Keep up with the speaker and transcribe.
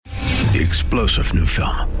The explosive new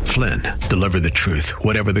film, Flynn, deliver the truth,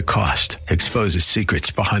 whatever the cost, exposes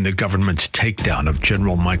secrets behind the government's takedown of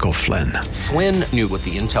General Michael Flynn. Flynn knew what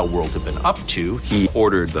the intel world had been up to. He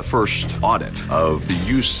ordered the first audit of the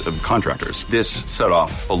use of contractors. This set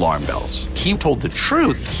off alarm bells. He told the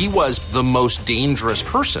truth. He was the most dangerous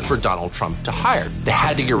person for Donald Trump to hire. They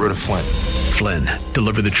had to get rid of Flynn. Flynn,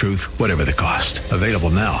 deliver the truth, whatever the cost. Available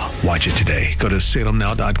now. Watch it today. Go to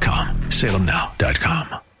salemnow.com.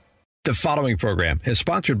 salemnow.com. The following program is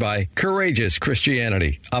sponsored by Courageous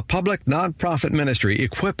Christianity, a public nonprofit ministry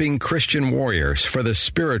equipping Christian warriors for the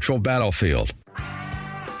spiritual battlefield.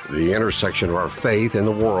 The intersection of our faith and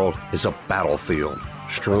the world is a battlefield,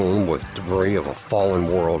 strewn with debris of a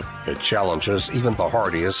fallen world. It challenges even the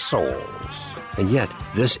hardiest souls. And yet,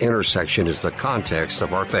 this intersection is the context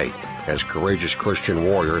of our faith. As courageous Christian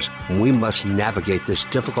warriors, we must navigate this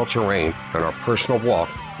difficult terrain in our personal walk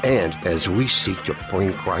and as we seek to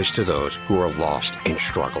bring Christ to those who are lost and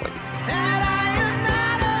struggling.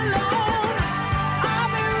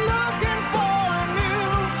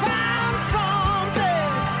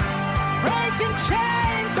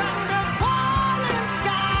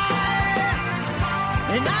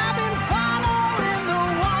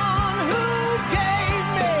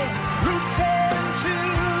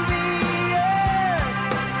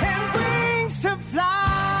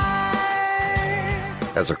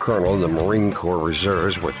 As a colonel in the Marine Corps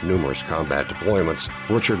Reserves with numerous combat deployments,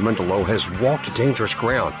 Richard Mendelow has walked dangerous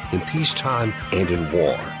ground in peacetime and in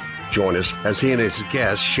war. Join us as he and his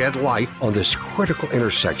guests shed light on this critical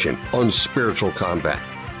intersection on spiritual combat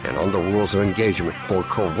and on the rules of engagement for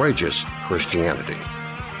courageous Christianity.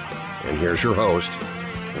 And here's your host,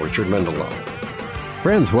 Richard Mendelow.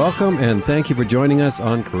 Friends, welcome and thank you for joining us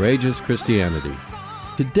on Courageous Christianity.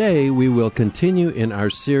 Today we will continue in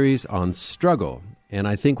our series on struggle. And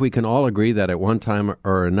I think we can all agree that at one time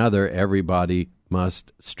or another, everybody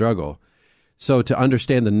must struggle. So to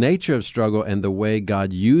understand the nature of struggle and the way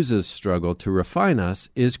God uses struggle to refine us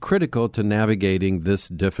is critical to navigating this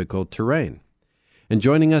difficult terrain. And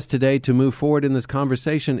joining us today to move forward in this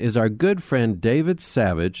conversation is our good friend David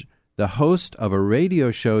Savage, the host of a radio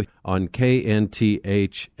show on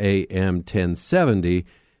KNTH AM 1070,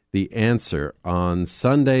 The Answer, on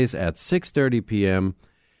Sundays at 6:30 p.m.,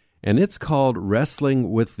 and it's called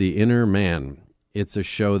Wrestling with the Inner Man. It's a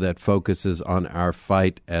show that focuses on our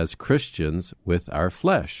fight as Christians with our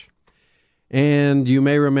flesh. And you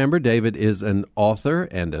may remember David is an author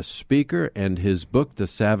and a speaker, and his book, The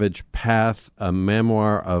Savage Path, a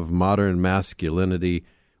memoir of modern masculinity,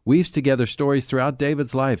 weaves together stories throughout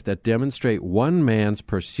David's life that demonstrate one man's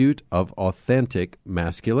pursuit of authentic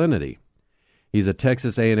masculinity. He's a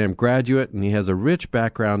Texas A&M graduate, and he has a rich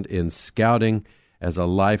background in scouting as a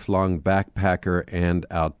lifelong backpacker and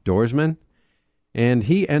outdoorsman. And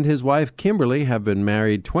he and his wife, Kimberly, have been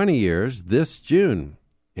married 20 years this June.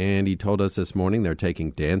 And he told us this morning they're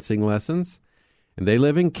taking dancing lessons. And they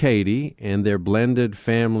live in Katy, and their blended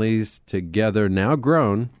families together, now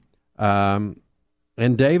grown. And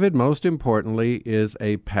David, most importantly, is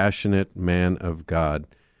a passionate man of God.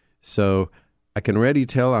 So I can already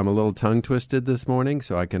tell I'm a little tongue-twisted this morning,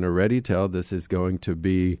 so I can already tell this is going to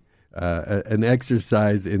be an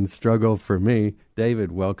exercise in struggle for me. David,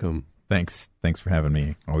 welcome. Thanks for having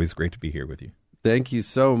me. Always great to be here with you. Thank you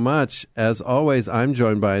so much. As always, I'm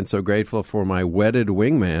joined by and so grateful for my wedded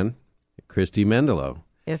wingman, Christy Mendelow.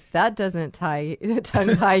 If that doesn't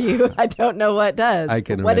tongue-tie you, I don't know what does. I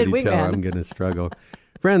can already tell I'm going to struggle.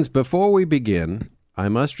 Friends, before we begin, I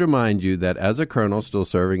must remind you that as a colonel still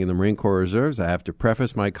serving in the Marine Corps Reserves, I have to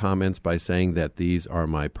preface my comments by saying that these are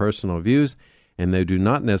my personal views, and they do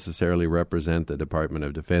not necessarily represent the Department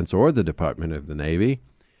of Defense or the Department of the Navy.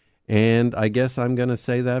 And I guess I'm going to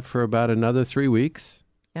say that for about another 3 weeks.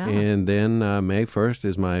 Yeah. And then May 1st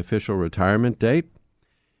is my official retirement date.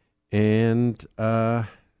 And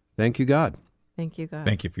thank you, God. Thank you, God.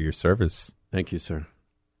 Thank you for your service. Thank you, sir.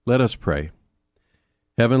 Let us pray.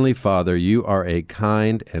 Heavenly Father, you are a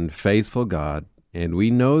kind and faithful God, and we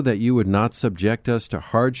know that you would not subject us to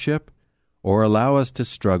hardship or allow us to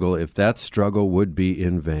struggle if that struggle would be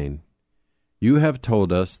in vain. You have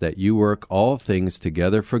told us that you work all things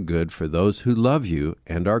together for good for those who love you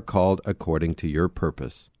and are called according to your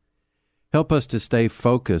purpose. Help us to stay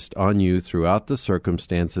focused on you throughout the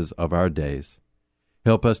circumstances of our days.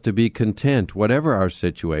 Help us to be content, whatever our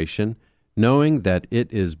situation, knowing that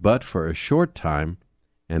it is but for a short time,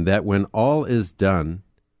 and that when all is done,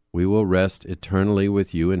 we will rest eternally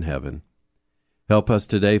with you in heaven. Help us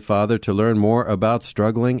today, Father, to learn more about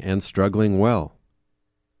struggling and struggling well.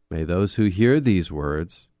 May those who hear these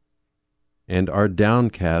words and are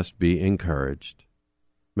downcast be encouraged.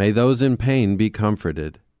 May those in pain be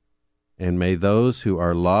comforted, and may those who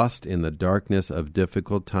are lost in the darkness of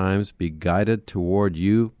difficult times be guided toward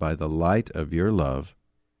you by the light of your love.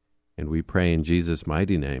 And we pray in Jesus'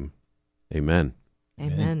 mighty name. Amen.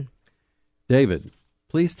 Amen. David,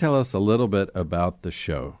 please tell us a little bit about the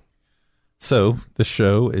show. So the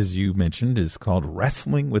show, as you mentioned, is called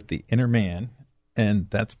Wrestling with the Inner Man, and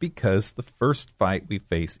that's because the first fight we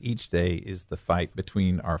face each day is the fight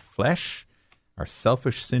between our flesh, our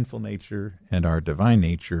selfish, sinful nature, and our divine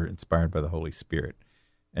nature inspired by the Holy Spirit.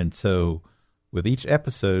 And so with each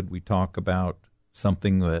episode, we talk about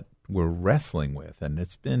something that we're wrestling with, and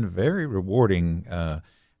it's been very rewarding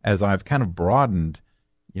as I've kind of broadened.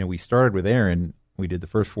 You know, we started with Aaron. We did the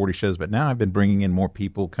first 40 shows, but now I've been bringing in more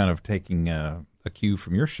people, kind of taking a cue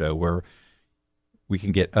from your show where we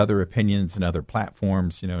can get other opinions and other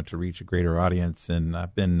platforms, you know, to reach a greater audience. And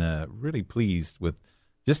I've been really pleased with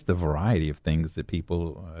just the variety of things that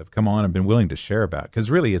people have come on and been willing to share about.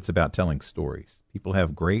 Because really it's about telling stories. People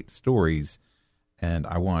have great stories, and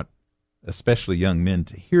I want especially young men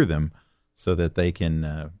to hear them so that they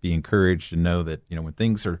can be encouraged and know that, you know, when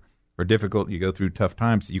things are difficult, you go through tough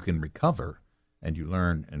times, you can recover. And you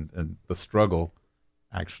learn, and the struggle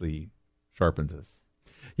actually sharpens us.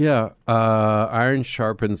 Yeah, iron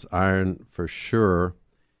sharpens iron for sure.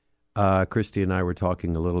 Christy and I were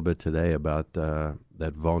talking a little bit today about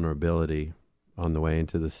that vulnerability on the way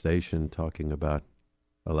into the station, talking about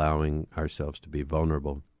allowing ourselves to be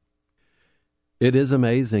vulnerable. It is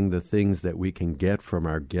amazing the things that we can get from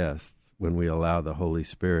our guests when we allow the Holy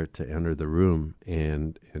Spirit to enter the room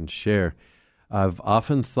and share. I've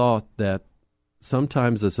often thought that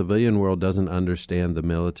sometimes the civilian world doesn't understand the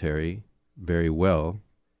military very well,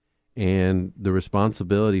 and the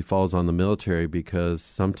responsibility falls on the military because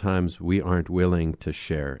sometimes we aren't willing to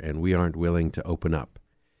share and we aren't willing to open up.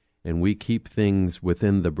 And we keep things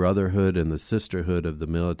within the brotherhood and the sisterhood of the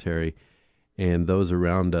military, and those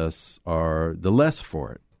around us are the less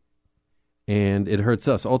for it. And it hurts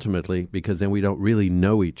us ultimately because then we don't really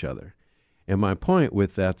know each other. And my point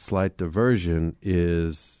with that slight diversion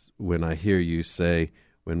is when I hear you say,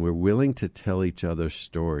 when we're willing to tell each other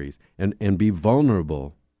stories and be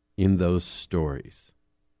vulnerable in those stories,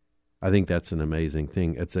 I think that's an amazing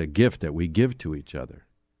thing. It's a gift that we give to each other.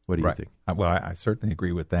 What do you think? Well, I certainly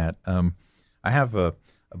agree with that. I have a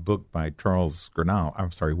book by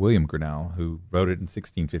William Grinnell, who wrote it in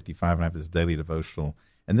 1655, and I have this daily devotional.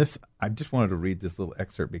 And I just wanted to read this little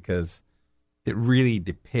excerpt because it really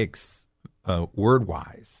depicts,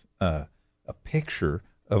 word-wise, a picture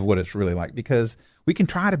of what it's really like, because we can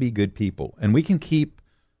try to be good people and we can keep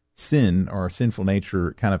sin or our sinful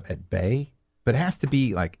nature kind of at bay, but it has to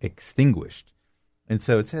be like extinguished. And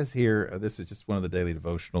so it says here, this is just one of the daily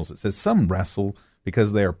devotionals. It says, some wrestle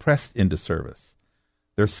because they are pressed into service.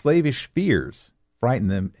 Their slavish fears frighten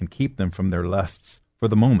them and keep them from their lusts for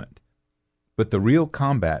the moment. But the real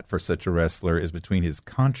combat for such a wrestler is between his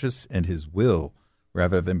conscience and his will,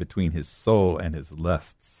 rather than between his soul and his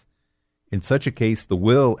lusts. In such a case, the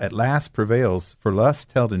will at last prevails, for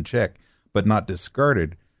lust held in check, but not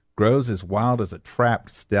discarded, grows as wild as a trapped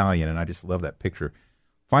stallion, and I just love that picture.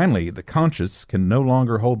 Finally, the conscience can no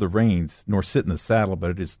longer hold the reins, nor sit in the saddle,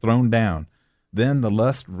 but it is thrown down. Then the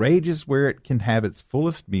lust rages where it can have its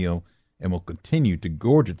fullest meal, and will continue to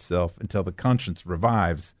gorge itself until the conscience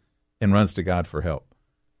revives and runs to God for help.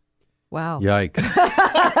 Wow. Yikes.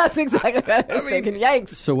 That's exactly what I was thinking.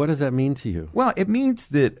 Yikes. So what does that mean to you? Well, it means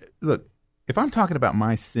that, look, if I'm talking about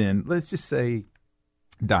my sin, let's just say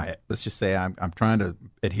diet. Let's just say I'm trying to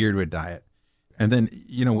adhere to a diet. And then,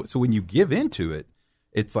 you know, so when you give into it,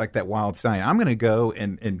 it's like that wild stallion. I'm going to go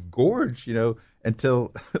and gorge, you know,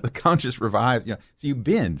 until the conscience revives. You know, so you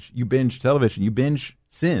binge television, you binge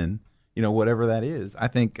sin, you know, whatever that is. I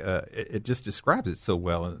think it just describes it so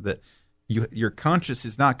well that your conscience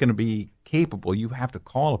is not going to be capable. You have to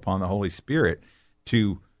call upon the Holy Spirit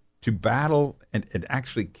to battle and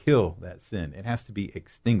actually kill that sin. It has to be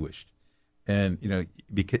extinguished. And, you know,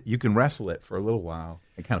 because you can wrestle it for a little while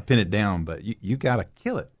and kind of pin it down, but you got to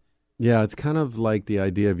kill it. Yeah, it's kind of like the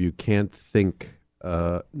idea of you can't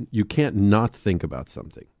not think about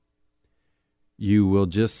something. You will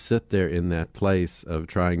just sit there in that place of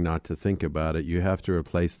trying not to think about it. You have to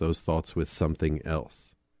replace those thoughts with something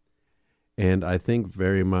else. And I think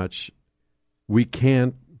very much we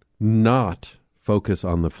can't not focus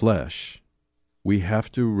on the flesh. We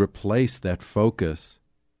have to replace that focus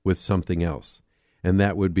with something else. And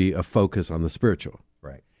that would be a focus on the spiritual.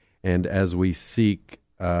 Right. And as we seek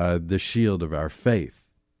the shield of our faith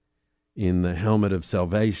in the helmet of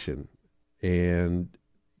salvation, and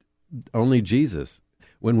only Jesus,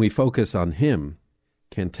 when we focus on him,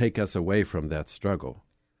 can take us away from that struggle.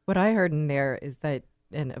 What I heard in there is that,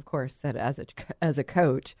 and of course, that as a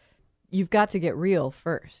coach, you've got to get real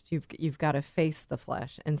first. You've got to face the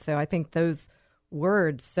flesh. And so I think those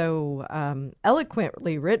words, so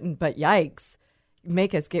eloquently written, but yikes,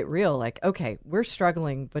 make us get real. Like, okay, we're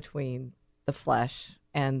struggling between the flesh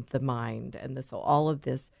and the mind and the soul. All of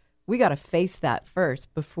this, we got to face that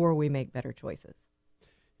first before we make better choices.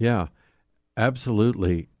 Yeah,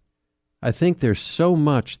 absolutely. I think there's so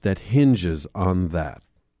much that hinges on that.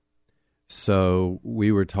 So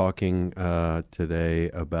we were talking today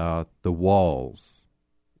about the walls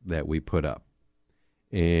that we put up.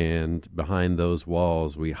 And behind those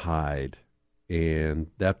walls we hide. And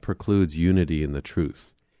that precludes unity in the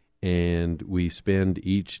truth. And we spend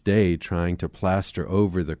each day trying to plaster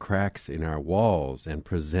over the cracks in our walls and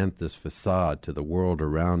present this facade to the world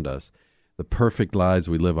around us. The perfect lives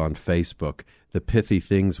we live on Facebook, the pithy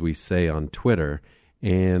things we say on Twitter.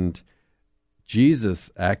 And Jesus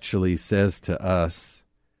actually says to us,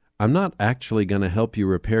 I'm not actually going to help you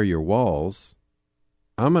repair your walls.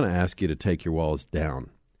 I'm going to ask you to take your walls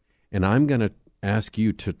down. And I'm going to ask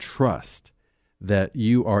you to trust that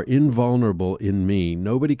you are invulnerable in me.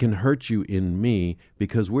 Nobody can hurt you in me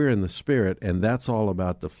because we're in the Spirit, and that's all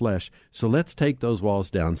about the flesh. So let's take those walls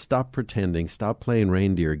down. Stop pretending. Stop playing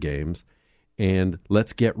reindeer games. And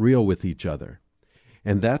let's get real with each other.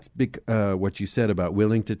 And that's what you said about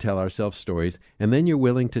willing to tell ourselves stories. And then you're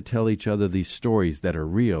willing to tell each other these stories that are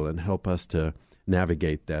real and help us to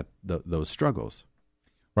navigate those struggles.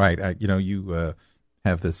 Right. You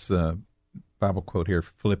have this Bible quote here,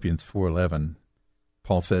 Philippians 4:11.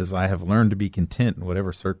 Paul says, I have learned to be content in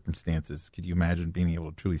whatever circumstances. Could you imagine being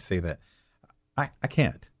able to truly say that? I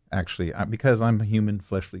can't, actually, because I'm a human,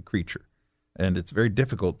 fleshly creature. And it's very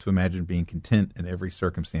difficult to imagine being content in every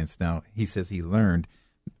circumstance. Now, he says he learned,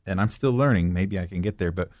 and I'm still learning. Maybe I can get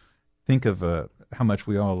there. But think of how much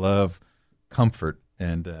we all love comfort,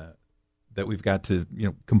 and that we've got to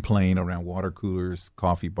complain around water coolers,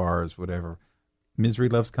 coffee bars, whatever. Misery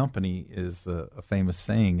loves company is a famous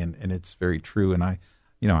saying, and it's very true. And I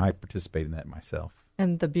participate in that myself.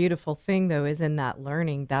 And the beautiful thing, though, is in that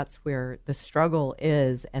learning, that's where the struggle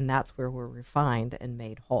is, and that's where we're refined and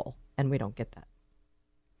made whole. And we don't get that.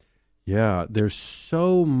 Yeah, there's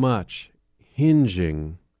so much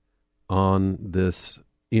hinging on this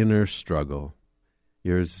inner struggle.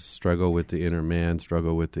 Yours struggle with the inner man,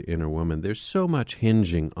 struggle with the inner woman. There's so much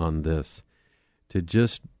hinging on this to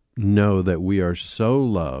just know that we are so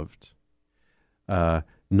loved,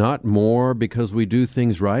 not more because we do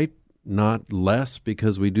things right, not less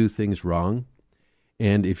because we do things wrong.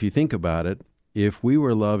 And if you think about it, if we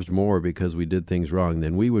were loved more because we did things wrong,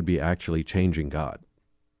 then we would be actually changing God.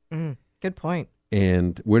 Good point.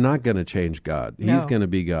 And we're not going to change God. No. He's going to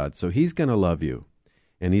be God. So he's going to love you.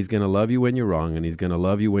 And he's going to love you when you're wrong, and he's going to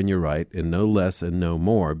love you when you're right, and no less and no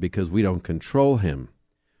more, because we don't control him.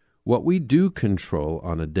 What we do control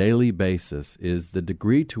on a daily basis is the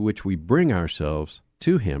degree to which we bring ourselves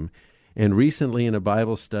to him. And recently in a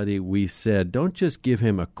Bible study, we said, don't just give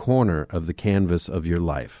him a corner of the canvas of your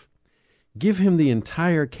life. Give him the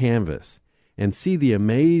entire canvas and see the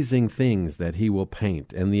amazing things that he will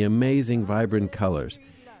paint and the amazing vibrant colors.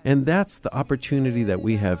 And that's the opportunity that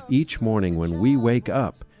we have each morning when we wake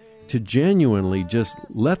up to genuinely just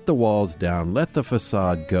let the walls down, let the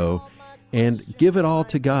facade go, and give it all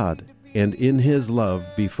to God. And in his love,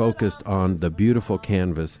 be focused on the beautiful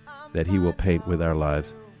canvas that he will paint with our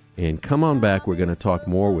lives. And come on back, we're going to talk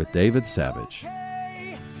more with David Savage.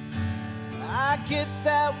 I get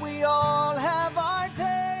that we all have our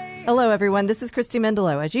day. Hello, everyone. This is Christy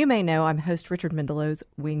Mendelow. As you may know, I'm host Richard Mendelow's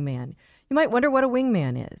Wingman. You might wonder what a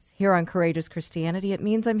wingman is. Here on Courageous Christianity, it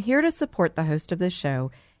means I'm here to support the host of this show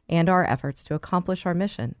and our efforts to accomplish our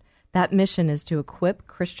mission. That mission is to equip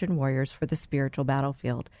Christian warriors for the spiritual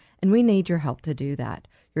battlefield, and we need your help to do that.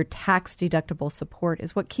 Your tax-deductible support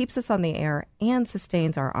is what keeps us on the air and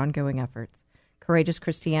sustains our ongoing efforts. Courageous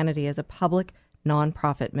Christianity is a public,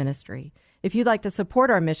 nonprofit ministry. If you'd like to support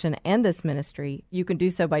our mission and this ministry, you can do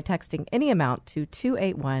so by texting any amount to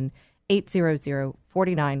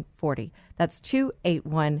 281-800-4940. That's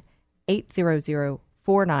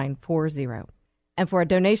 281-800-4940. And for a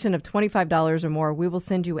donation of $25 or more, we will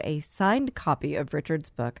send you a signed copy of Richard's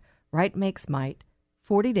book, Right Makes Might,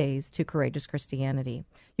 40 Days to Courageous Christianity.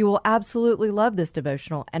 You will absolutely love this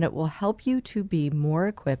devotional, and it will help you to be more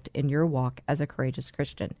equipped in your walk as a courageous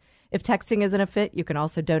Christian. If texting isn't a fit, you can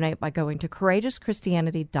also donate by going to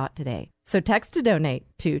courageouschristianity.today. So text to donate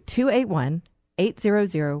to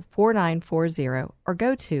 281-800-4940 or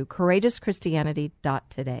go to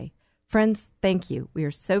courageouschristianity.today. Friends, thank you. We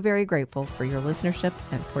are so very grateful for your listenership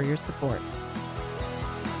and for your support.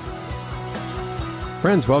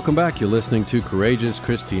 Friends, welcome back. You're listening to Courageous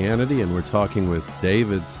Christianity, and we're talking with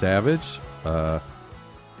David Savage, a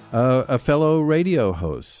fellow radio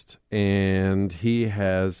host, and he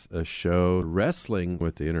has a show, Wrestling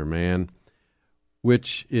with the Inner Man,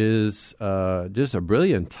 which is just a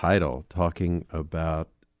brilliant title, talking about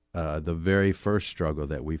the very first struggle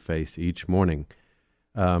that we face each morning.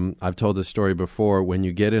 I've told this story before. When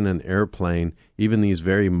you get in an airplane, even these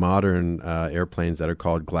very modern airplanes that are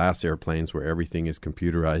called glass airplanes, where everything is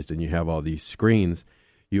computerized and you have all these screens,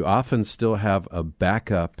 you often still have a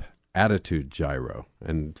backup attitude gyro.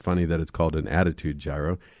 And funny that it's called an attitude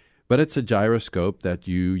gyro, but it's a gyroscope that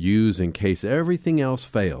you use in case everything else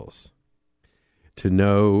fails, to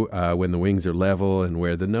know when the wings are level and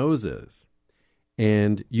where the nose is.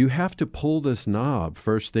 And you have to pull this knob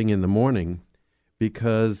first thing in the morning,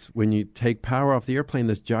 because when you take power off the airplane,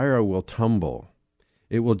 this gyro will tumble.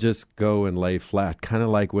 It will just go and lay flat, kind of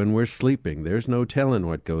like when we're sleeping. There's no telling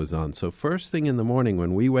what goes on. So first thing in the morning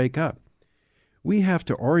when we wake up, we have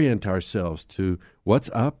to orient ourselves to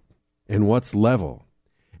what's up and what's level.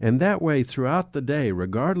 And that way, throughout the day,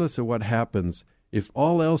 regardless of what happens, if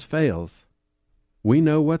all else fails, we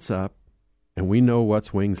know what's up and we know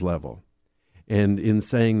what's wings level. And in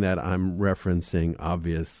saying that, I'm referencing,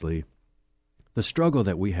 obviously, the struggle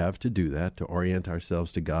that we have to do that, to orient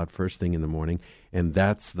ourselves to God first thing in the morning, and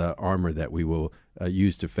that's the armor that we will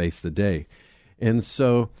use to face the day. And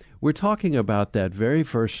so we're talking about that very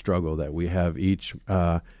first struggle that we have each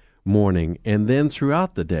morning, and then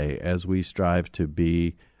throughout the day as we strive to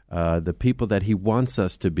be the people that He wants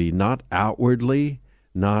us to be, not outwardly,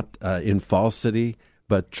 not in falsity,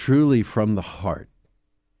 but truly from the heart,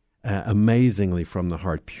 amazingly from the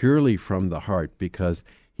heart, purely from the heart, because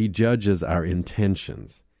He judges our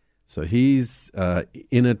intentions. So He's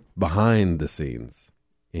in it behind the scenes.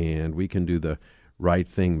 And we can do the right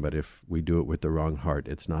thing, but if we do it with the wrong heart,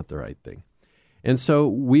 it's not the right thing. And so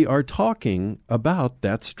we are talking about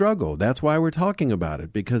that struggle. That's why we're talking about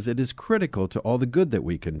it, because it is critical to all the good that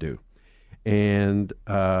we can do. And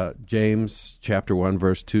James chapter 1,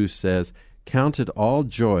 verse 2 says, "Count it all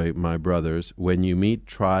joy, my brothers, when you meet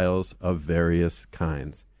trials of various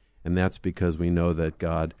kinds." And that's because we know that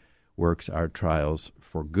God works our trials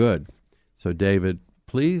for good. So, David,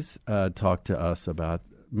 please talk to us about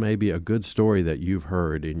maybe a good story that you've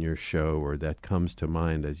heard in your show or that comes to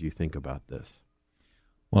mind as you think about this.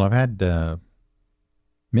 Well, I've had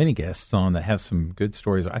many guests on that have some good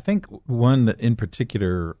stories. I think one that in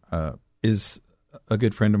particular is a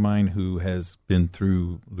good friend of mine who has been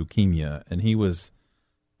through leukemia. And he was,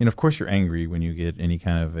 and of course you're angry when you get any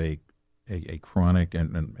kind of a chronic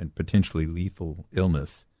and potentially lethal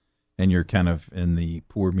illness, and you're kind of in the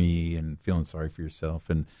poor me and feeling sorry for yourself.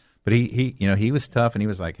 But he was tough, and he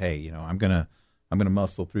was like, hey, I'm gonna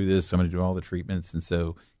muscle through this. I'm gonna do all the treatments. And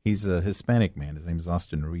so he's a Hispanic man. His name is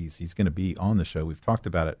Austin Ruiz. He's going to be on the show. We've talked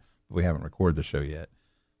about it, but we haven't recorded the show yet.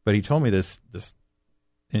 But he told me this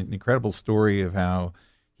incredible story of how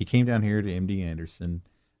he came down here to MD Anderson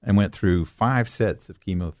and went through 5 sets of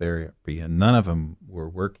chemotherapy, and none of them were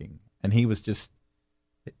working. And he was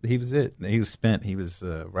it. He was spent. He was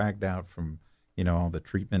ragged out from, all the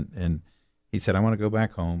treatment. And he said, I want to go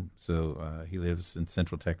back home. So he lives in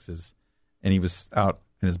Central Texas. And he was out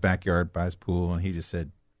in his backyard by his pool. And he just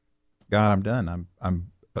said, God, I'm done.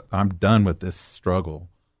 I'm done with this struggle.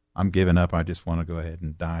 I'm giving up. I just want to go ahead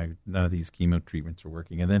and die. None of these chemo treatments are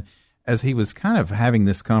working. And then as he was kind of having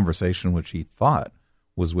this conversation, which he thought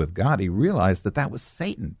was with God, he realized that was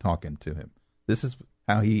Satan talking to him. This is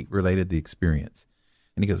how he related the experience.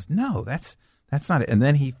 And he goes, no, that's not it. And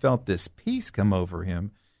then he felt this peace come over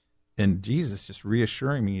him, and Jesus just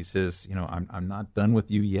reassuring me. He says, I'm not done with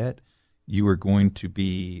you yet. You are going to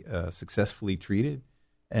be successfully treated.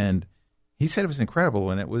 And he said it was incredible,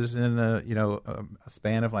 and it was in a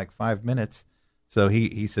span of like 5 minutes. So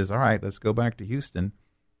he says, all right, let's go back to Houston.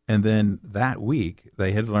 And then that week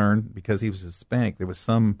they had learned, because he was Hispanic, there was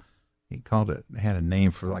he had a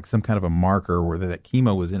name for like some kind of a marker where that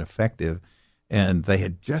chemo was ineffective. And they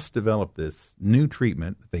had just developed this new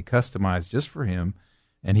treatment that they customized just for him.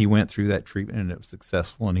 And he went through that treatment, and it was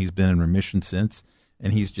successful. And he's been in remission since.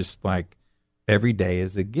 And he's just like, every day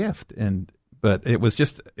is a gift. But it was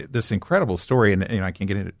just this incredible story. And I can't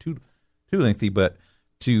get into it too lengthy, but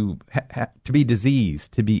to be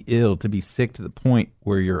diseased, to be ill, to be sick to the point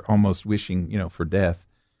where you're almost wishing, for death,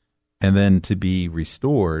 and then to be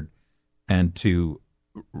restored and to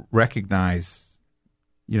recognize,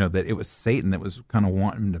 that it was Satan that was kind of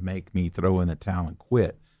wanting to make me throw in the towel and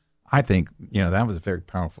quit. I think, that was a very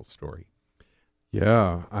powerful story.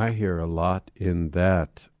 Yeah, I hear a lot in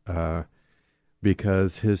that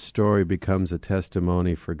because his story becomes a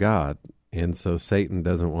testimony for God. And so Satan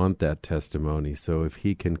doesn't want that testimony. So if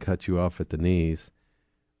he can cut you off at the knees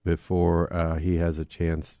before he has a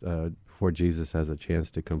chance, before Jesus has a chance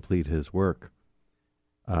to complete his work,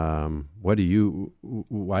 why do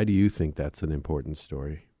you think that's an important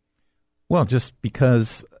story? Well, just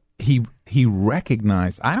because he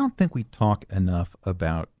recognized, I don't think we talk enough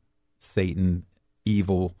about Satan,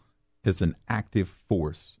 evil, as an active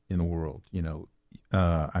force in the world.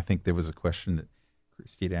 I think there was a question that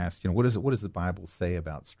Christy had asked, what does the Bible say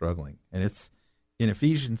about struggling? And it's in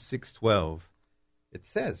Ephesians 6:12, it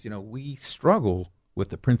says, we struggle with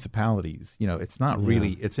the principalities. It's not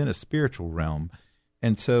really, it's in a spiritual realm.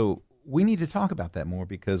 And so we need to talk about that more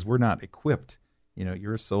because we're not equipped.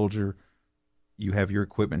 You're a soldier, you have your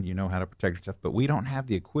equipment, you know how to protect yourself, but we don't have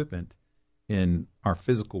the equipment in our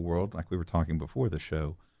physical world, like we were talking before the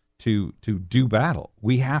show, to do battle.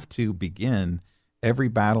 We have to begin every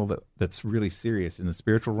battle that's really serious in the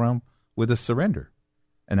spiritual realm with a surrender.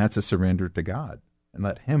 And that's a surrender to God and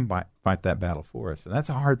let him fight that battle for us. And that's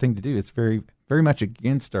a hard thing to do. It's very, very much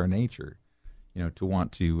against our nature, to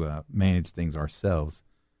want to manage things ourselves.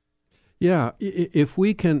 Yeah, if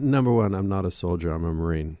we can, number one, I'm not a soldier, I'm a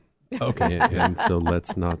Marine. Okay. And so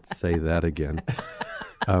let's not say that again.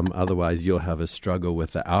 Otherwise, you'll have a struggle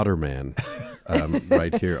with the outer man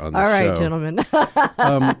right here on the show. All right, gentlemen.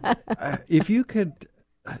 If you could,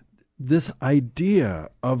 this idea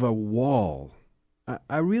of a wall,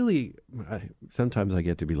 sometimes I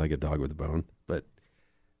get to be like a dog with a bone, but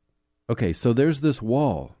okay, so there's this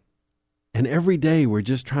wall, and every day we're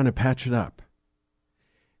just trying to patch it up.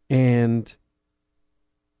 And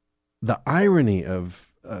the irony of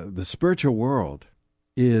the spiritual world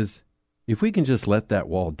is, if we can just let that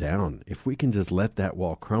wall down, if we can just let that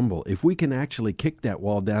wall crumble, if we can actually kick that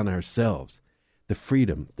wall down ourselves, the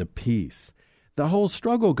freedom, the peace, the whole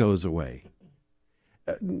struggle goes away.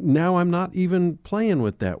 Now I'm not even playing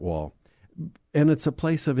with that wall. And it's a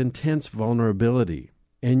place of intense vulnerability.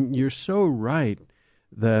 And you're so right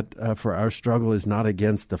that for our struggle is not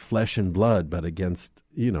against the flesh and blood, but against,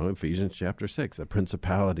 Ephesians chapter 6, the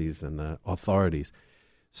principalities and the authorities.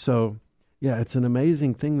 So, yeah, it's an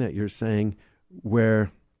amazing thing that you're saying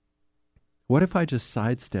where, what if I just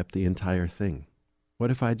sidestep the entire thing?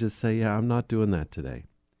 What if I just say, yeah, I'm not doing that today?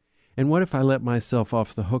 And what if I let myself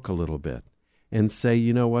off the hook a little bit and say,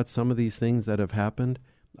 you know what, some of these things that have happened,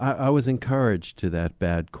 I was encouraged to that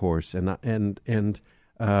bad course, and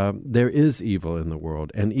there is evil in the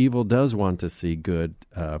world, and evil does want to see good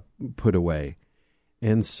put away.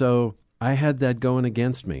 And so I had that going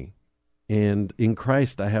against me. And in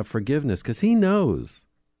Christ, I have forgiveness because he knows.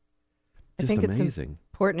 I think it's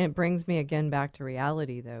important. It brings me again back to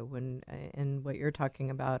reality, though, and what you're talking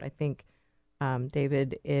about. I think,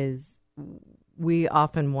 David, is we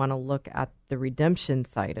often want to look at the redemption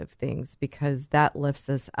side of things because that lifts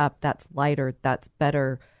us up. That's lighter. That's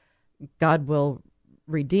better. God will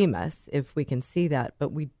redeem us if we can see that.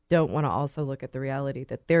 But we don't want to also look at the reality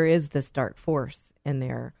that there is this dark force in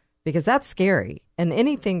there. Because that's scary, and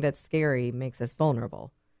anything that's scary makes us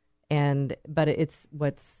vulnerable. But it's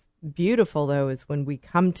what's beautiful though is when we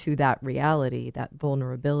come to that reality, that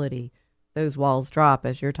vulnerability, those walls drop,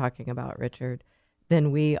 as you're talking about, Richard.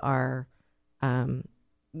 Then we are a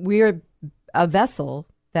vessel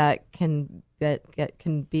that can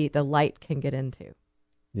be the light can get into.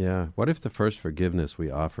 Yeah. What if the first forgiveness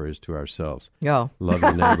we offer is to ourselves? Oh. Love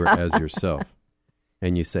your neighbor as yourself.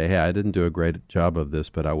 And you say, hey, I didn't do a great job of this,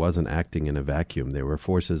 but I wasn't acting in a vacuum. There were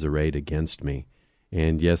forces arrayed against me.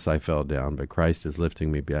 And yes, I fell down, but Christ is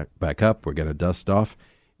lifting me back up. We're going to dust off.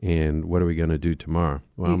 And what are we going to do tomorrow?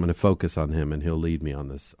 Well, I'm going to focus on him, and he'll lead me on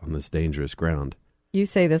this dangerous ground. You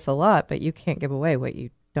say this a lot, but you can't give away what you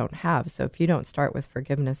don't have. So if you don't start with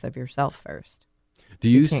forgiveness of yourself first. Do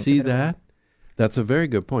you see that? That's a very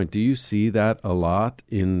good point. Do you see that a lot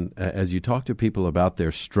as you talk to people about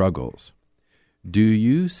their struggles? Do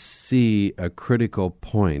you see a critical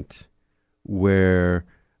point where,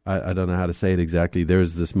 I don't know how to say it exactly,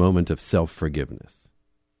 there's this moment of self-forgiveness?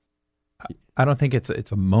 I don't think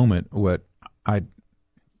it's a moment.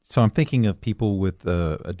 So I'm thinking of people with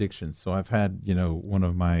addiction. So I've had, one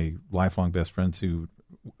of my lifelong best friends who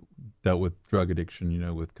dealt with drug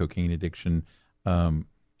addiction, with cocaine addiction. I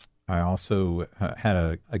also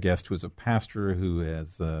had a guest who was a pastor who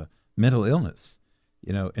has mental illness,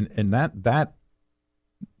 and that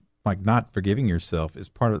like not forgiving yourself is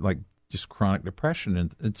part of like just chronic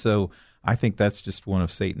depression. And so I think that's just one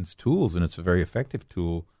of Satan's tools, and it's a very effective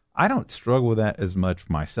tool I don't struggle with that as much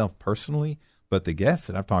myself personally, but the guests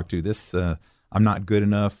that I've talked to, I'm not good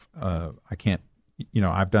enough. I can't,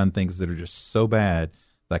 I've done things that are just so bad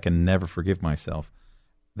that I can never forgive myself,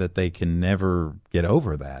 that they can never get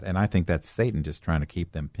over that. And I think that's Satan just trying to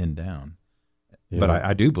keep them pinned down. Yeah. But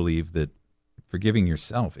I do believe that forgiving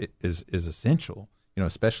yourself is essential,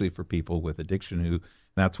 especially for people with addiction who,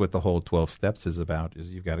 that's what the whole 12 steps is about, is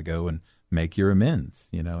you've got to go and make your amends,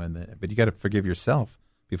 but you got to forgive yourself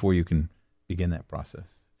before you can begin that process.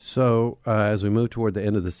 So as we move toward the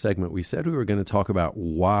end of the segment, we said we were going to talk about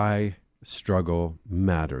why struggle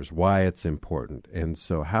matters, why it's important. And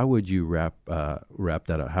so how would you wrap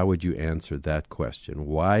that up? How would you answer that question?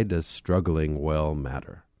 Why does struggling well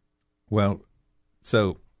matter? Well,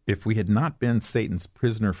 so if we had not been Satan's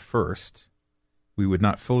prisoner first, we would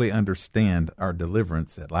not fully understand our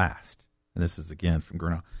deliverance at last. And this is again from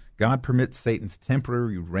Gurnall. God permits Satan's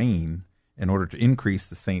temporary reign in order to increase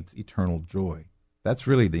the saints' eternal joy. That's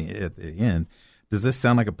really at the end. Does this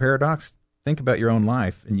sound like a paradox? Think about your own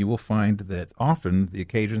life, and you will find that often the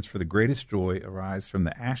occasions for the greatest joy arise from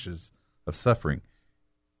the ashes of suffering.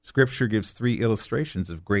 Scripture gives 3 illustrations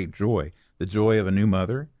of great joy: the joy of a new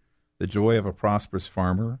mother, the joy of a prosperous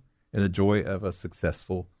farmer, and the joy of a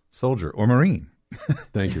successful soldier or Marine.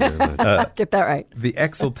 Thank you very much. Get that right. The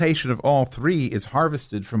exaltation of all 3 is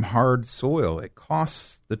harvested from hard soil. It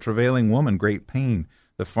costs the travailing woman great pain,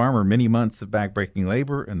 the farmer many months of backbreaking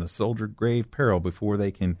labor, and the soldier grave peril before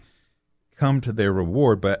they can come to their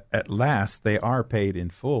reward. But at last they are paid in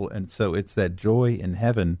full. And so it's that joy in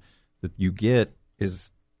heaven that you get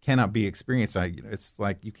cannot be experienced. It's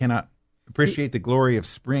like you cannot appreciate the glory of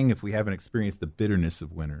spring if we haven't experienced the bitterness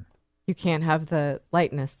of winter. You can't have the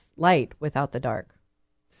light without the dark.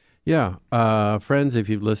 Yeah. Friends, if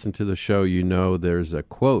you've listened to the show, you know there's a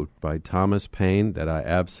quote by Thomas Paine that I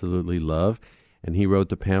absolutely love. And he wrote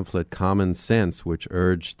the pamphlet Common Sense, which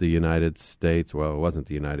urged the United States, well, it wasn't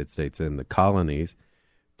the United States, and the colonies,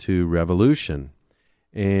 to revolution.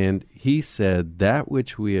 And he said, that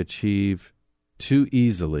which we achieve too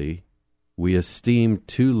easily, we esteem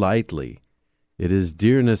too lightly. It is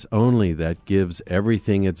dearness only that gives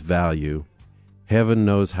everything its value. Heaven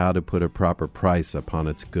knows how to put a proper price upon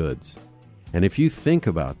its goods. And if you think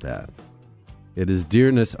about that, it is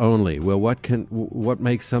dearness only. Well, what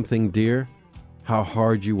makes something dear? How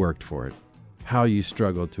hard you worked for it, how you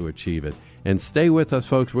struggled to achieve it. And stay with us,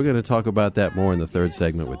 folks. We're going to talk about that more in the third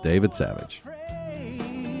segment with David Savage.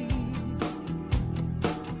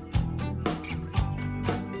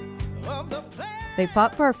 They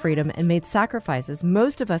fought for our freedom and made sacrifices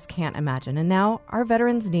most of us can't imagine, and now our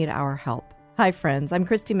veterans need our help. Hi, friends. I'm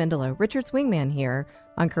Christy Mendelow, Richard's wingman here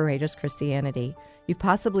on Courageous Christianity. You've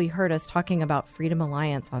possibly heard us talking about Freedom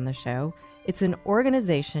Alliance on the show. It's an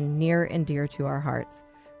organization near and dear to our hearts.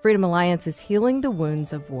 Freedom Alliance is healing the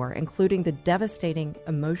wounds of war, including the devastating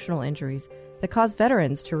emotional injuries that cause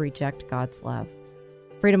veterans to reject God's love.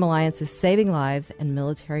 Freedom Alliance is saving lives and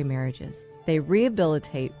military marriages. They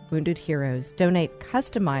rehabilitate wounded heroes, donate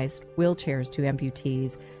customized wheelchairs to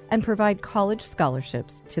amputees, and provide college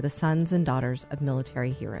scholarships to the sons and daughters of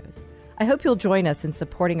military heroes. I hope you'll join us in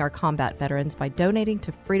supporting our combat veterans by donating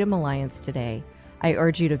to Freedom Alliance today. I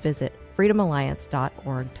urge you to visit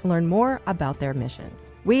freedomalliance.org to learn more about their mission.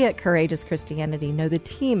 We at Courageous Christianity know the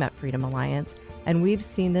team at Freedom Alliance, and we've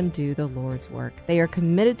seen them do the Lord's work. They are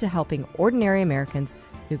committed to helping ordinary Americans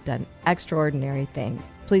who've done extraordinary things.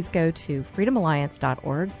 Please go to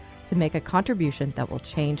freedomalliance.org to make a contribution that will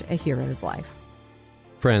change a hero's life.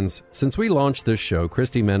 Friends, since we launched this show,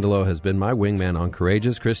 Christy Mendelow has been my wingman on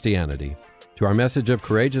Courageous Christianity. To our message of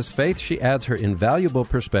courageous faith, she adds her invaluable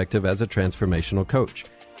perspective as a transformational coach.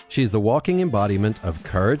 She's the walking embodiment of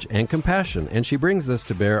courage and compassion, and she brings this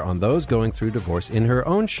to bear on those going through divorce in her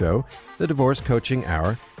own show, The Divorce Coaching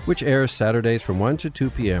Hour, which airs Saturdays from 1 to 2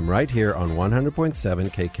 p.m. right here on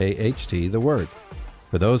 100.7 KKHT, The Word.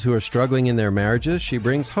 For those who are struggling in their marriages, she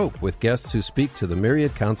brings hope with guests who speak to the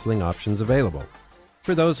myriad counseling options available.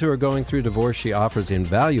 For those who are going through divorce, she offers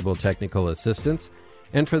invaluable technical assistance.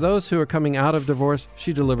 And for those who are coming out of divorce,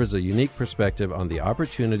 she delivers a unique perspective on the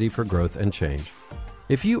opportunity for growth and change.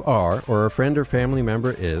 If you are, or a friend or family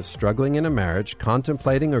member is, struggling in a marriage,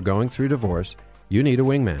 contemplating or going through divorce, you need a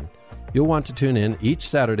wingman. You'll want to tune in each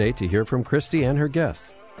Saturday to hear from Christy and her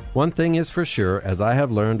guests. One thing is for sure, as I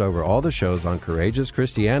have learned over all the shows on Courageous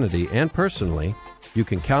Christianity and personally, you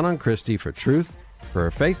can count on Christy for truth, for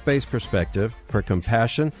a faith-based perspective, for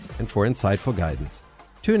compassion, and for insightful guidance.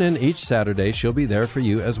 Tune in each Saturday. She'll be there for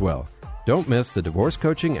you as well. Don't miss the Divorce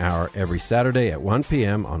Coaching Hour every Saturday at 1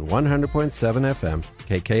 p.m. on 100.7 FM,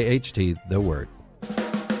 KKHT, The Word.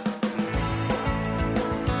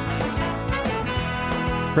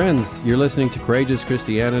 Friends, you're listening to Courageous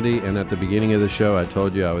Christianity, and at the beginning of the show, I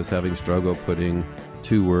told you I was having struggle putting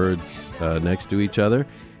two words next to each other,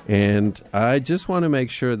 and I just want to make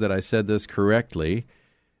sure that I said this correctly.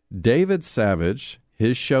 David Savage,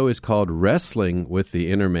 his show is called Wrestling with the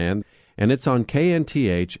Inner Man, and it's on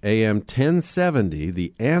KNTH AM 1070,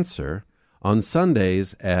 The Answer, on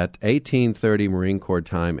Sundays at 18:30 Marine Corps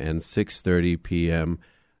time and 6:30 p.m.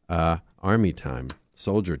 Army time,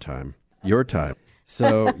 soldier time, your time.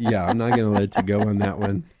 So, yeah, I'm not going to let you go on that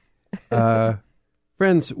one.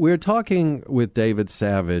 Friends, we're talking with David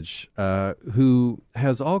Savage, who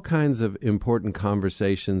has all kinds of important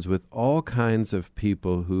conversations with all kinds of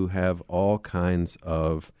people who have all kinds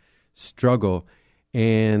of struggle,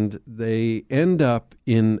 and they end up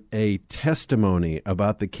in a testimony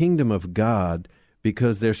about the kingdom of God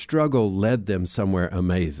because their struggle led them somewhere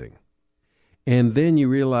amazing. And then you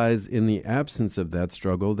realize in the absence of that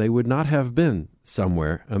struggle, they would not have been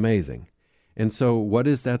somewhere amazing. And so what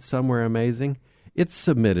is that somewhere amazing? It's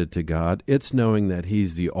submitted to God. It's knowing that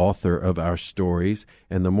He's the author of our stories,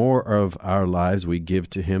 and the more of our lives we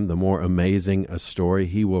give to Him, the more amazing a story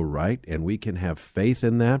He will write, and we can have faith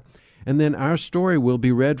in that. And then our story will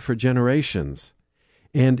be read for generations.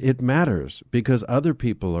 And it matters because other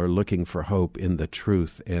people are looking for hope in the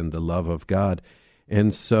truth and the love of God.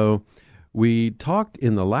 And so we talked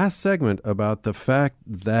in the last segment about the fact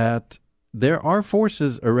that there are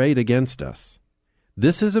forces arrayed against us.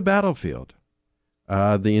 This is a battlefield.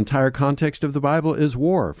 The entire context of the Bible is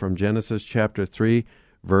war, from Genesis chapter 3,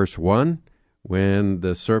 verse 1, when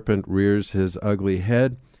the serpent rears his ugly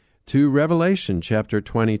head, to Revelation chapter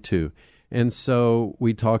 22. And so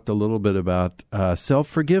we talked a little bit about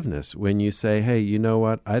self-forgiveness. When you say, hey, you know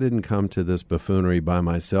what? I didn't come to this buffoonery by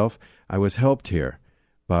myself. I was helped here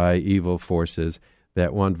by evil forces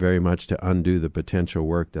that want very much to undo the potential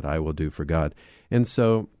work that I will do for God. And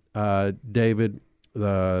so, David,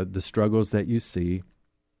 the struggles that you see,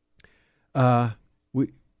 how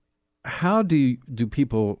do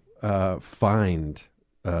people find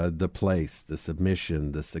the place, the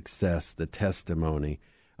submission, the success, the testimony?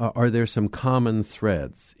 Are there some common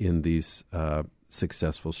threads in these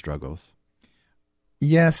successful struggles?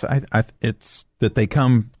 Yes, it's that they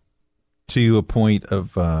come to a point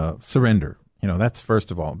of surrender. That's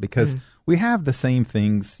first of all, because we have the same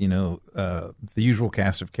things, the usual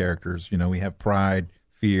cast of characters. We have pride,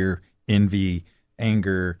 fear, envy,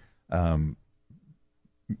 anger,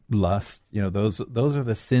 lust. Those are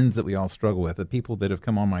the sins that we all struggle with. The people that have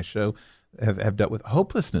come on my show have dealt with.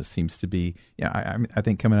 Hopelessness seems to be, I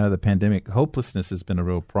think coming out of the pandemic, hopelessness has been a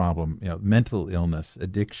real problem. Mental illness,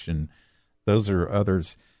 addiction, those are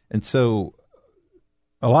others. And so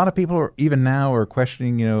a lot of people even now are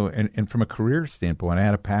questioning, and from a career standpoint, I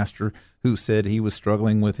had a pastor who said he was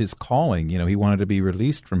struggling with his calling. He wanted to be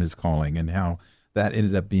released from his calling, and how that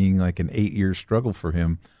ended up being like an 8-year struggle for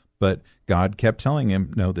him. But God kept telling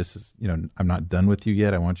him, no, this is, I'm not done with you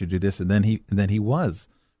yet. I want you to do this. And then he was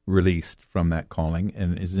released from that calling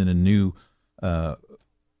and is in a new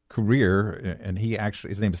career. And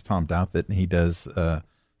his name is Tom Douthit, and he does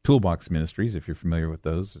Toolbox Ministries, if you're familiar with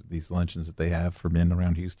these luncheons that they have for men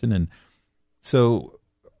around Houston. And so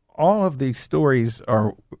all of these stories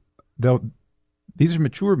these are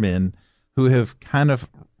mature men who have kind of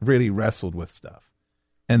really wrestled with stuff.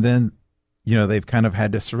 And then, they've kind of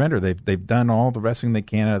had to surrender. They've done all the wrestling they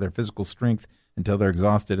can out of their physical strength until they're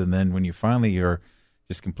exhausted. And then when you finally are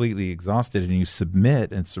just completely exhausted and you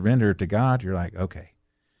submit and surrender to God, you're like, okay,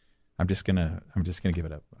 I'm just gonna give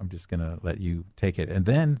it up. I'm just gonna let you take it. And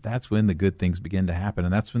then that's when the good things begin to happen.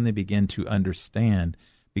 And that's when they begin to understand,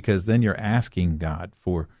 because then you're asking God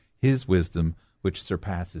for His wisdom, which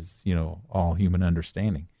surpasses, all human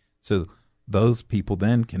understanding. So those people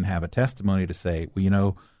then can have a testimony to say,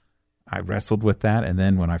 well, I wrestled with that. And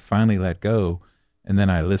then when I finally let go, and then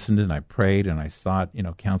I listened and I prayed and I sought,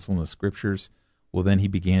 counsel in the scriptures, well, then He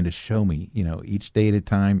began to show me, each day at a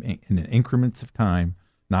time, in increments of time.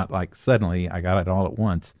 Not like suddenly I got it all at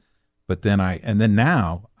once, but then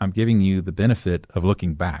now I'm giving you the benefit of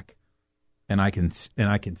looking back, and I can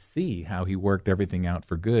see how He worked everything out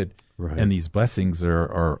for good, right. And these blessings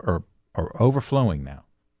are overflowing now.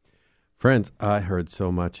 Friends, I heard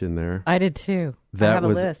so much in there. I did too. I have a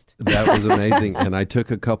list. That was amazing, and I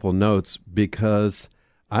took a couple notes because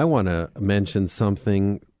I want to mention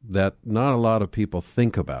something that not a lot of people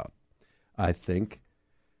think about. I think.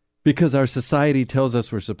 Because our society tells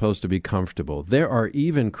us we're supposed to be comfortable. There are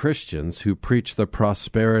even Christians who preach the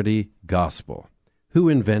prosperity gospel. Who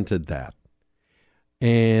invented that?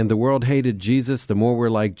 And the world hated Jesus. The more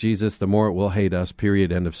we're like Jesus, the more it will hate us,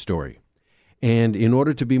 period, end of story. And in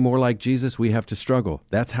order to be more like Jesus, we have to struggle.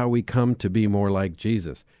 That's how we come to be more like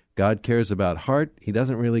Jesus. God cares about heart. He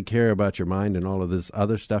doesn't really care about your mind and all of this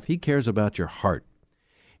other stuff. He cares about your heart.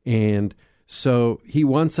 And so he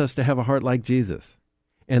wants us to have a heart like Jesus.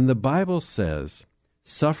 And the Bible says,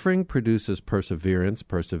 suffering produces perseverance,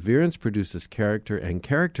 perseverance produces character, and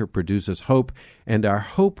character produces hope, and our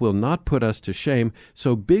hope will not put us to shame.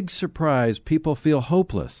 So big surprise, people feel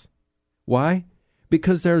hopeless. Why?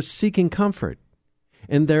 Because they're seeking comfort,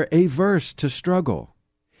 and they're averse to struggle.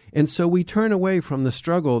 And so we turn away from the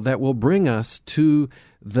struggle that will bring us to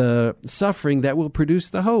the suffering that will produce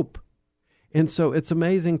the hope. And so it's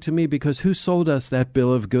amazing to me, because who sold us that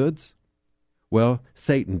bill of goods? Well,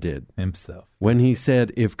 Satan did. Himself. When he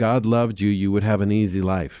said, if God loved you, you would have an easy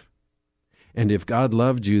life. And if God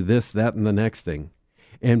loved you, this, that, and the next thing.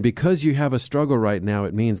 And because you have a struggle right now,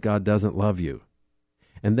 it means God doesn't love you.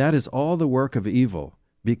 And that is all the work of evil.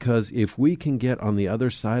 Because if we can get on the other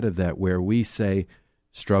side of that, where we say,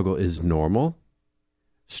 struggle is normal,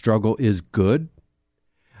 struggle is good,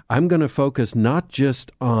 I'm going to focus not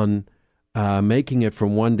just on making it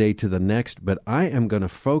from one day to the next, but I am going to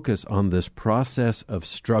focus on this process of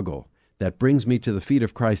struggle that brings me to the feet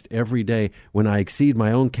of Christ every day when I exceed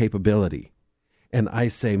my own capability. And I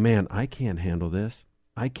say, man, I can't handle this.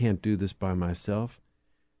 I can't do this by myself.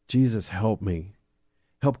 Jesus, help me.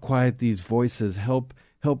 Help quiet these voices. Help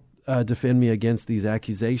defend me against these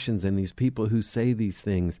accusations and these people who say these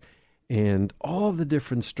things. And all the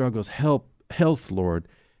different struggles. Health, Lord.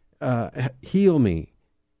 Heal me.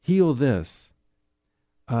 Heal this.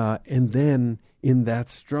 And then in that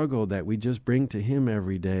struggle that we just bring to him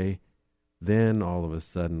every day, then all of a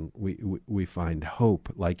sudden we find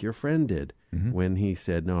hope, like your friend did when he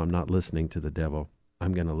said, no, I'm not listening to the devil.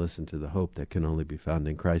 I'm going to listen to the hope that can only be found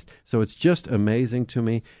in Christ. So it's just amazing to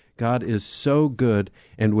me. God is so good.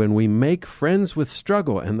 And when we make friends with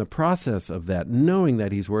struggle and the process of that, knowing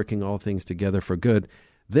that he's working all things together for good,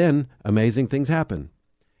 then amazing things happen.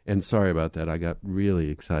 And sorry about that. I got really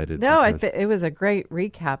excited. No, it was a great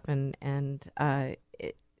recap. And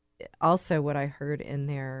also what I heard in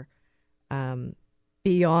there,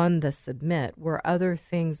 beyond the submit, were other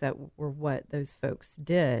things that were what those folks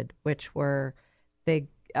did, which were I'm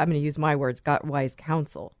going to use my words, got wise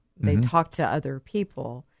counsel. They talked to other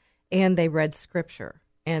people, and they read scripture.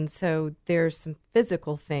 And so there's some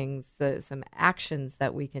physical things, some actions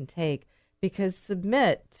that we can take. Because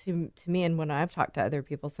submit to me, and when I've talked to other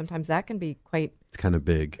people, sometimes that can be quite... It's kind of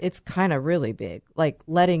big. It's kind of really big, like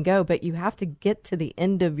letting go. But you have to get to the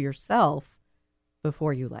end of yourself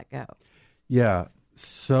before you let go. Yeah,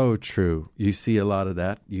 so true. You see a lot of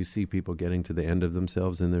that. You see people getting to the end of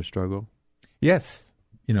themselves in their struggle. Yes.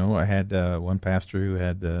 I had one pastor who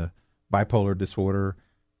had bipolar disorder,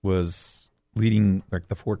 was leading like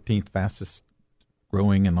the 14th fastest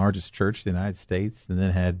growing and largest church in the United States, and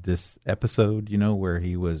then had this episode, where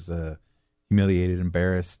he was humiliated,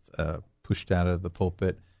 embarrassed, pushed out of the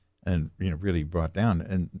pulpit, and really brought down.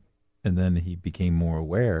 And then he became more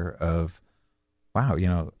aware of, wow,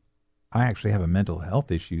 I actually have a mental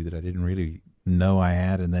health issue that I didn't really know I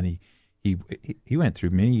had. And then he went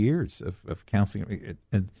through many years of counseling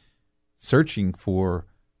and searching for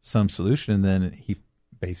some solution. And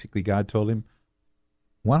then God told him,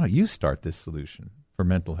 why don't you start this solution for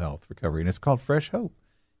mental health recovery? And it's called Fresh Hope.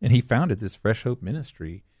 And he founded this Fresh Hope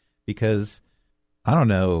ministry because I don't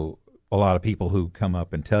know a lot of people who come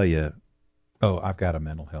up and tell you, oh, I've got a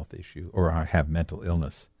mental health issue or I have mental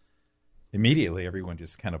illness. Immediately, everyone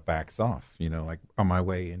just kind of backs off. Like on my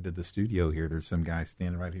way into the studio here, there's some guy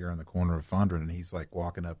standing right here on the corner of Fondren, and he's like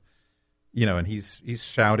walking up, and he's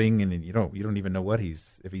shouting, and you don't even know if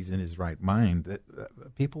he's in his right mind.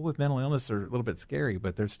 People with mental illness are a little bit scary,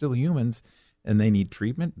 but they're still humans, and they need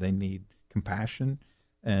treatment, they need compassion,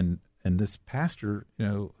 and this pastor,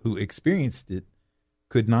 who experienced it,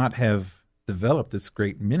 could not have developed this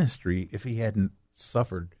great ministry if he hadn't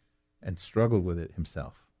suffered and struggled with it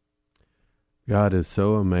himself. God is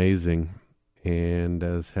so amazing, and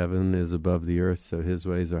as heaven is above the earth, so his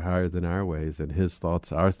ways are higher than our ways, and his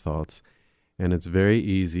thoughts our thoughts. And it's very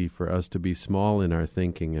easy for us to be small in our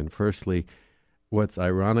thinking. And firstly, what's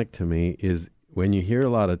ironic to me is when you hear a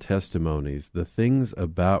lot of testimonies, the things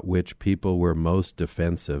about which people were most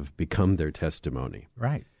defensive become their testimony.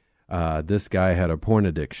 Right. This guy had a porn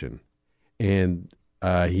addiction, and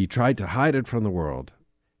he tried to hide it from the world.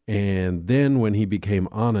 And then when he became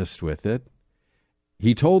honest with it,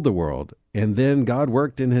 he told the world, and then God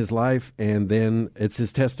worked in his life, and then it's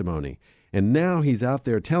his testimony. And now he's out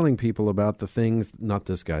there telling people about the things, not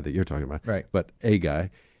this guy that you're talking about, right, but a guy.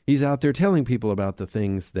 He's out there telling people about the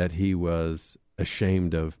things that he was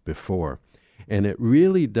ashamed of before. And it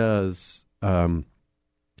really does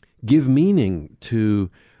give meaning to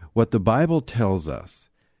what the Bible tells us,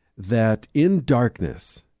 that in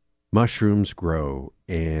darkness, mushrooms grow,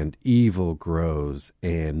 and evil grows,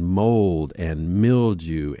 and mold, and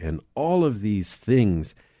mildew, and all of these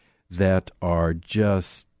things that are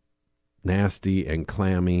just nasty and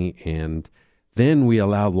clammy, and then we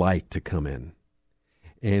allow light to come in.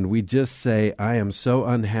 And we just say, I am so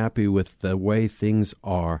unhappy with the way things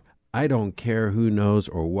are. I don't care who knows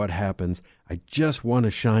or what happens. I just want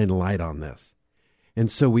to shine light on this. And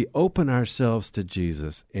so we open ourselves to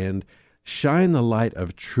Jesus and shine the light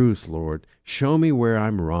of truth, Lord. Show me where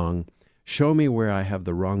I'm wrong. Show me where I have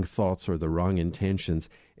the wrong thoughts or the wrong intentions.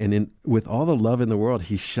 And with all the love in the world,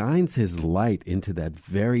 he shines his light into that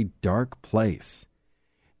very dark place.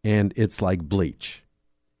 And it's like bleach.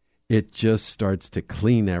 It just starts to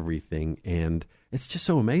clean everything. And it's just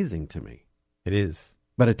so amazing to me. It is.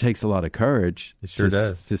 But it takes a lot of courage. It sure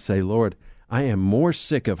does. To say, Lord, I am more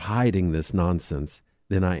sick of hiding this nonsense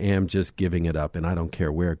than I am just giving it up, and I don't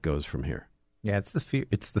care where it goes from here. Yeah, it's the fear.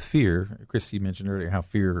 It's the fear. Chris, you mentioned earlier how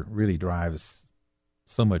fear really drives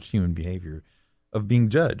so much human behavior of being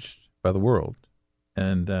judged by the world,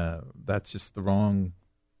 and that's just the wrong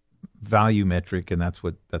value metric, and that's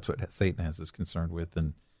what Satan has us concerned with.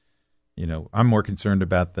 And I'm more concerned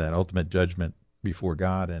about that ultimate judgment before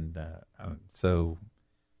God, and so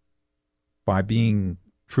by being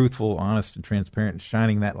truthful, honest, and transparent, and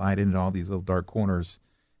shining that light into all these little dark corners,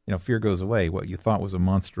 fear goes away. What you thought was a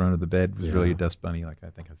monster under the bed was really a dust bunny, like I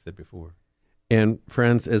think I said before. And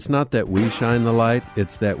friends, it's not that we shine the light,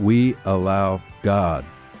 it's that we allow God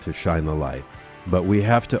to shine the light. But we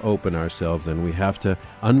have to open ourselves and we have to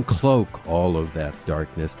uncloak all of that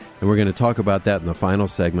darkness. And we're going to talk about that in the final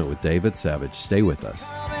segment with David Savage. Stay with us.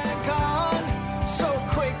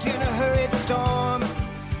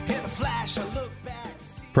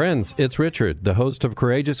 Friends, it's Richard, the host of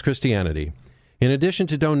Courageous Christianity. In addition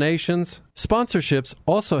to donations, sponsorships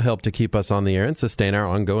also help to keep us on the air and sustain our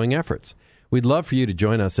ongoing efforts. We'd love for you to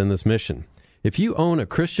join us in this mission. If you own a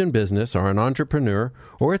Christian business or an entrepreneur,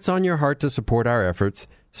 or it's on your heart to support our efforts,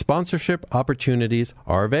 sponsorship opportunities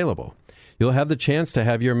are available. You'll have the chance to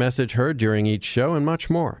have your message heard during each show and much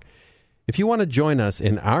more. If you want to join us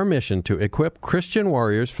in our mission to equip Christian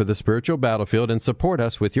warriors for the spiritual battlefield and support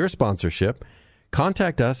us with your sponsorship,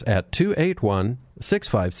 contact us at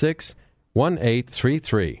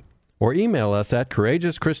 281-656-1833 or email us at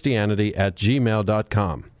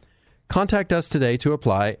courageouschristianity@gmail.com. Contact us today to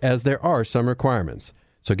apply, as there are some requirements.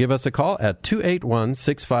 So give us a call at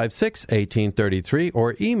 281-656-1833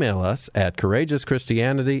 or email us at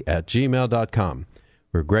courageouschristianity@gmail.com.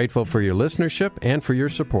 We're grateful for your listenership and for your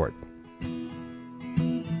support.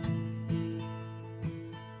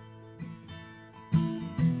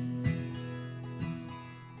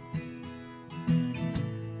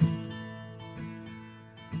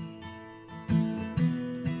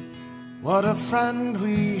 What a friend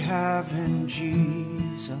we have in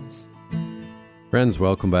Jesus. Friends,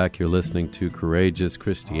 welcome back. You're listening to Courageous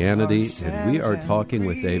Christianity, and we are talking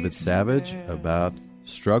with David Savage about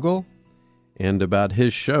struggle and about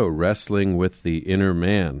his show, Wrestling with the Inner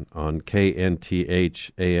Man, on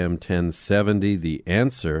KNTH AM 1070, The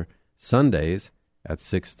Answer, Sundays at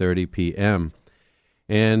 6:30 p.m.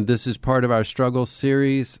 And this is part of our struggle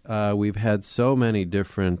series. We've had so many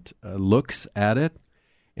different looks at it.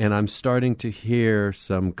 And I'm starting to hear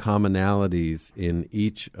some commonalities in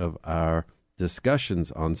each of our discussions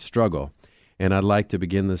on struggle. And I'd like to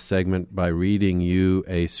begin this segment by reading you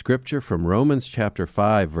a scripture from Romans chapter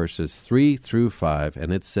 5, verses 3 through 5,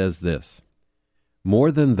 and it says this: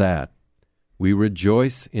 "More than that, we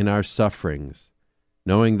rejoice in our sufferings,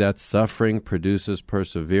 knowing that suffering produces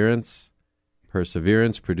perseverance,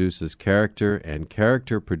 perseverance produces character, and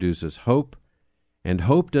character produces hope, and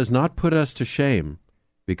hope does not put us to shame,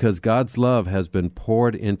 because God's love has been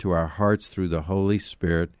poured into our hearts through the Holy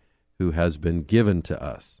Spirit who has been given to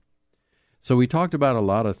us." So we talked about a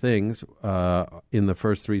lot of things in the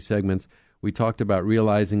first three segments. We talked about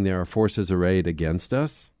realizing there are forces arrayed against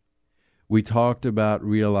us. We talked about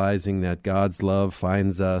realizing that God's love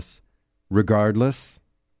finds us regardless.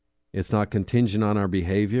 It's not contingent on our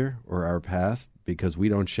behavior or our past, because we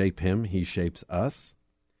don't shape him, he shapes us.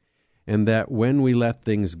 And that when we let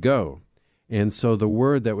things go, and so the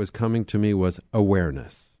word that was coming to me was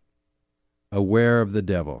awareness. Aware of the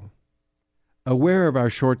devil. Aware of our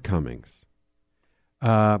shortcomings.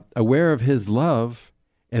 Aware of his love,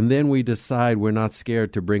 and then we decide we're not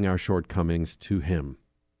scared to bring our shortcomings to him.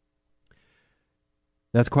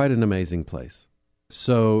 That's quite an amazing place.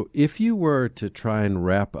 So if you were to try and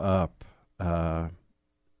wrap up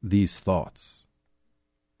these thoughts,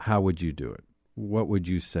 how would you do it? What would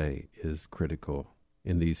you say is critical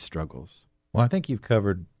in these struggles? Well, I think you've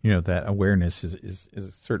covered, that awareness is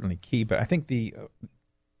certainly key, but I think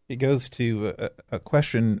it goes to a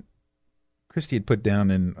question Christy had put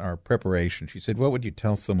down in our preparation. She said, what would you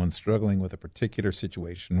tell someone struggling with a particular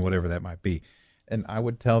situation, whatever that might be? And I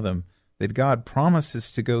would tell them that God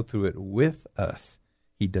promises to go through it with us.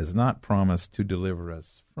 He does not promise to deliver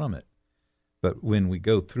us from it. But when we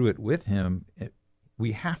go through it with him,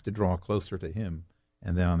 we have to draw closer to him.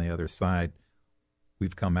 And then on the other side,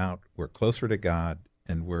 we've come out, we're closer to God,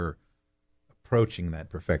 and we're approaching that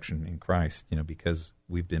perfection in Christ, because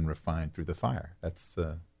we've been refined through the fire. That's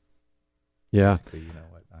basically,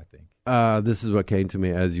 what I think. This is what came to me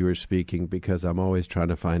as you were speaking, because I'm always trying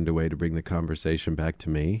to find a way to bring the conversation back to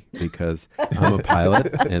me, because I'm a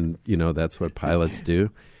pilot, and, that's what pilots do.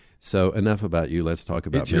 So enough about you. Let's talk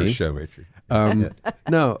about it's me. It's your show, Richard.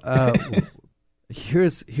 No,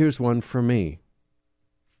 here's one for me.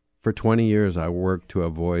 For 20 years, I worked to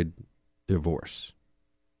avoid divorce.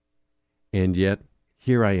 And yet,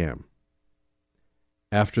 here I am.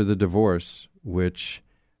 After the divorce, which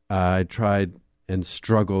I tried and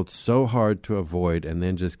struggled so hard to avoid, and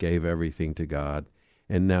then just gave everything to God.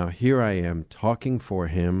 And now here I am talking for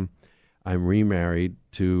him. I'm remarried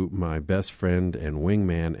to my best friend and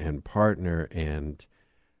wingman and partner and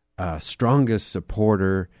strongest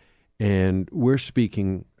supporter. And we're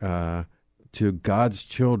speaking to God's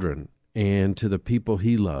children and to the people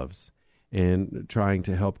he loves, and trying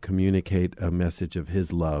to help communicate a message of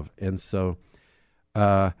his love. And so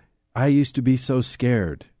I used to be so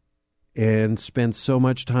scared and spent so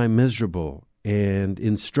much time miserable and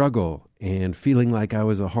in struggle and feeling like I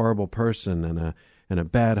was a horrible person and a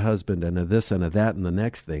bad husband and a this and a that and the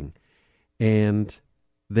next thing. And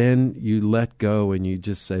then you let go and you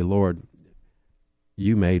just say, Lord,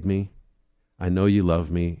 you made me. I know you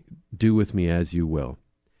love me. Do with me as you will.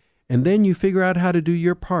 And then you figure out how to do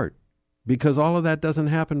your part, because all of that doesn't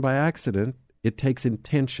happen by accident. It takes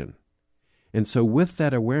intention. And so with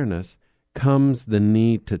that awareness comes the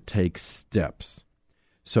need to take steps.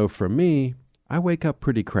 So for me, I wake up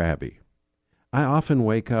pretty crabby. I often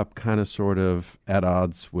wake up kind of sort of at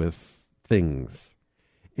odds with things.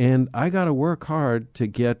 And I got to work hard to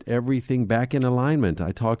get everything back in alignment.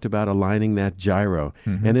 I talked about aligning that gyro.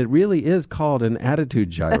 Mm-hmm. And it really is called an attitude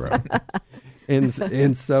gyro. and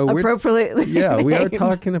so appropriately we are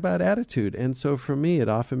talking about attitude. And so for me, it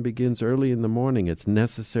often begins early in the morning. It's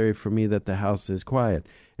necessary for me that the house is quiet.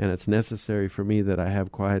 And it's necessary for me that I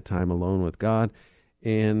have quiet time alone with God.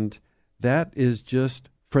 And that is just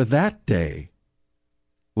for that day,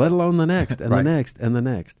 let alone the next and the next and the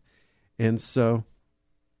next. And so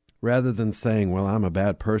rather than saying, well, I'm a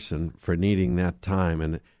bad person for needing that time,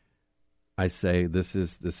 and I say, this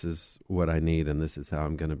is what I need, and this is how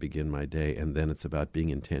I'm going to begin my day, and then it's about being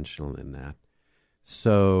intentional in that.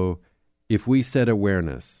 So if we said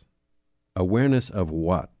awareness of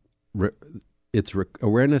what?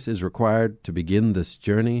 Awareness is required to begin this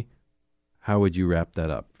journey. How would you wrap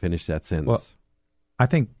that up? Finish that sentence. Well, I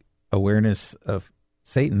think awareness of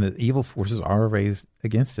Satan, the evil forces are raised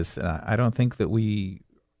against us. I don't think that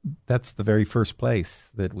that's the very first place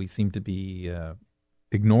that we seem to be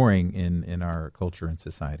ignoring in our culture and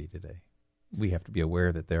society today. We have to be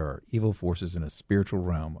aware that there are evil forces in a spiritual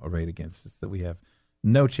realm arrayed against us that we have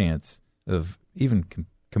no chance of even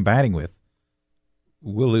combating with.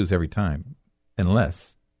 We'll lose every time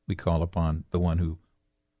unless we call upon the one who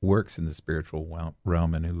works in the spiritual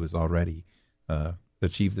realm and who has already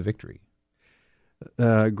achieved the victory.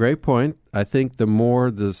 Great point. I think the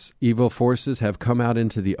more these evil forces have come out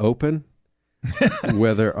into the open,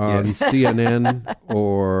 whether on CNN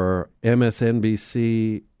or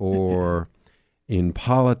MSNBC or in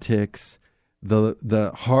politics,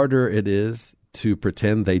 the harder it is to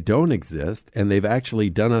pretend they don't exist, and they've actually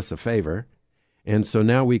done us a favor. And so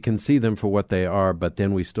now we can see them for what they are, but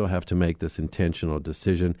then we still have to make this intentional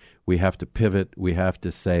decision. We have to pivot. We have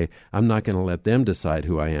to say, I'm not going to let them decide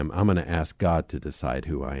who I am. I'm going to ask God to decide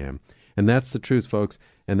who I am. And that's the truth, folks.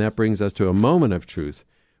 And that brings us to a moment of truth,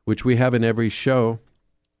 which we have in every show.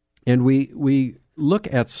 And we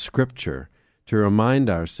look at Scripture to remind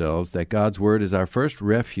ourselves that God's Word is our first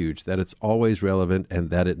refuge, that it's always relevant, and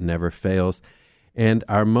that it never fails. And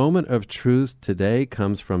our moment of truth today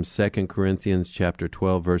comes from 2 Corinthians chapter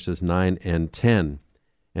 12, verses 9 and 10.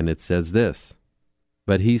 And it says this,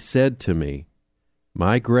 "But he said to me,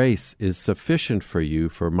 my grace is sufficient for you,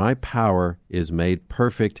 for my power is made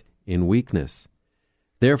perfect in weakness.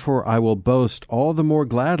 Therefore I will boast all the more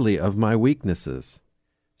gladly of my weaknesses,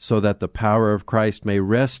 so that the power of Christ may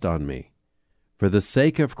rest on me. For the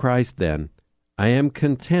sake of Christ, then, I am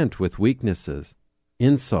content with weaknesses,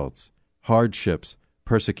 insults, hardships,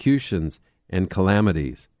 persecutions, and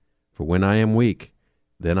calamities. For when I am weak,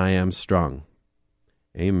 then I am strong.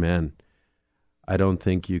 Amen. I don't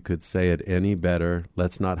think you could say it any better.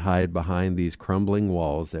 Let's not hide behind these crumbling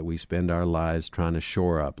walls that we spend our lives trying to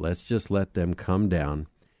shore up. Let's just let them come down,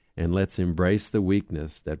 and let's embrace the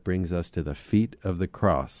weakness that brings us to the feet of the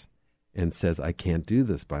cross and says, I can't do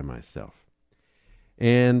this by myself.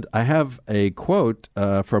 And I have a quote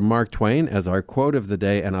from Mark Twain as our quote of the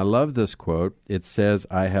day, and I love this quote. It says,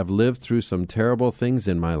 I have lived through some terrible things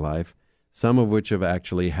in my life, some of which have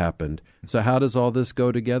actually happened. So how does all this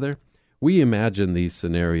go together? We imagine these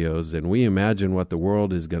scenarios, and we imagine what the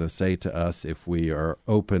world is going to say to us if we are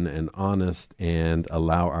open and honest and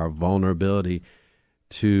allow our vulnerability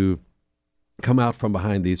to come out from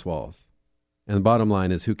behind these walls. And the bottom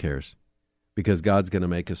line is, who cares? Because God's going to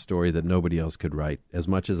make a story that nobody else could write. As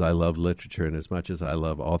much as I love literature and as much as I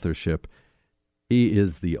love authorship, He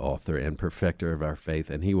is the author and perfecter of our faith,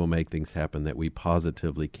 and He will make things happen that we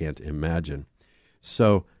positively can't imagine.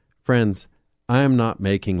 So, friends, I am not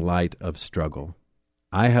making light of struggle.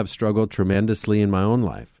 I have struggled tremendously in my own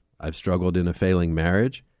life. I've struggled in a failing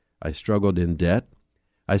marriage. I struggled in debt.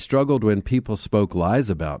 I struggled when people spoke lies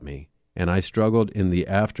about me, and I struggled in the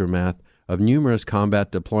aftermath of numerous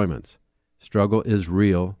combat deployments. Struggle is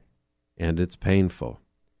real, and it's painful.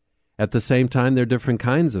 At the same time, there are different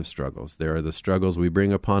kinds of struggles. There are the struggles we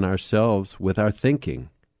bring upon ourselves with our thinking.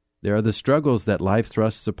 There are the struggles that life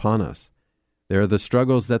thrusts upon us. There are the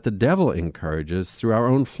struggles that the devil encourages through our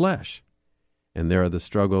own flesh. And there are the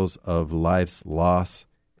struggles of life's loss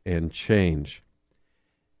and change.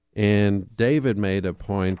 And David made a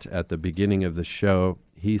point at the beginning of the show.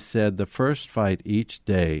 He said the first fight each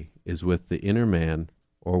day is with the inner man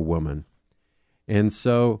or woman. And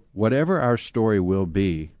so whatever our story will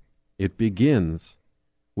be, it begins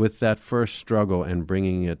with that first struggle and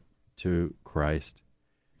bringing it to Christ.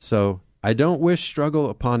 So I don't wish struggle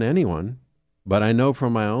upon anyone, but I know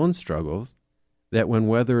from my own struggles that when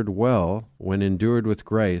weathered well, when endured with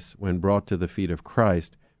grace, when brought to the feet of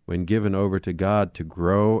Christ, when given over to God to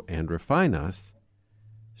grow and refine us,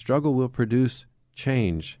 struggle will produce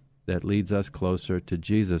change that leads us closer to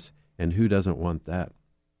Jesus, and who doesn't want that?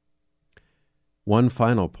 One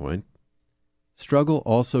final point. Struggle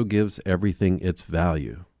also gives everything its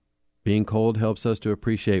value. Being cold helps us to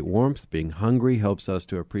appreciate warmth. Being hungry helps us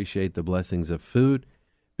to appreciate the blessings of food.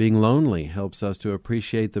 Being lonely helps us to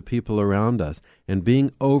appreciate the people around us. And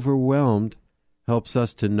being overwhelmed helps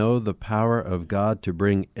us to know the power of God to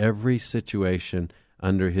bring every situation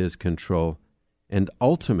under His control. And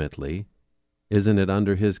ultimately, isn't it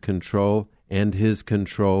under His control and His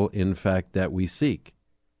control, in fact, that we seek?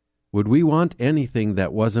 Would we want anything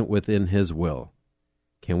that wasn't within His will?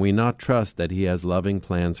 Can we not trust that He has loving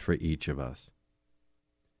plans for each of us?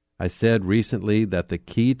 I said recently that the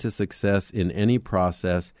key to success in any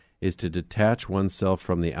process is to detach oneself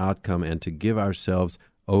from the outcome and to give ourselves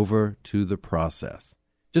over to the process.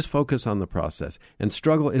 Just focus on the process. And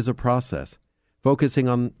struggle is a process. Focusing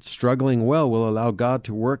on struggling well will allow God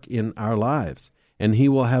to work in our lives, and He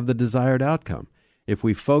will have the desired outcome. If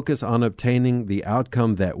we focus on obtaining the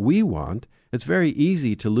outcome that we want, it's very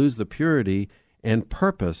easy to lose the purity and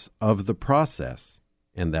purpose of the process.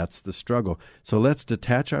 And that's the struggle. So let's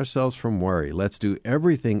detach ourselves from worry. Let's do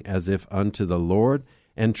everything as if unto the Lord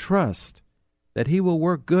and trust that He will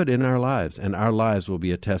work good in our lives, and our lives will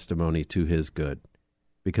be a testimony to His good,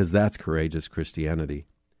 because that's courageous Christianity.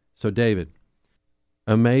 So David,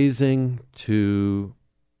 amazing to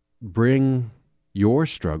bring your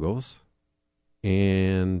struggles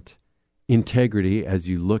and integrity as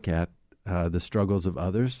you look at the struggles of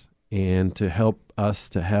others, and to help us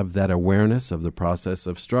to have that awareness of the process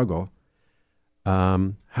of struggle.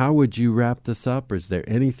 How would you wrap this up? Or is there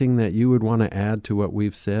anything that you would want to add to what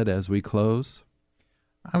we've said as we close?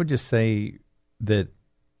 I would just say that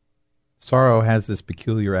sorrow has this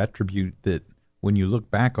peculiar attribute that when you look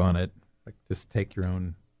back on it, like just take your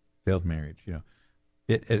own failed marriage,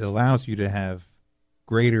 it allows you to have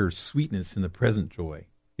greater sweetness in the present joy,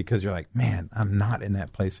 because you're like, man, I'm not in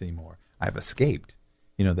that place anymore. I've escaped,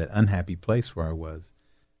 that unhappy place where I was.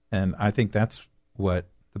 And I think that's what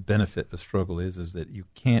the benefit of struggle is that you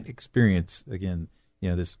can't experience, again,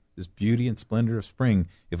 this beauty and splendor of spring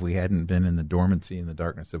if we hadn't been in the dormancy and the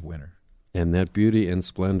darkness of winter. And that beauty and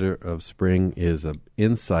splendor of spring is an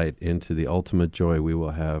insight into the ultimate joy we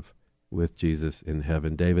will have with Jesus in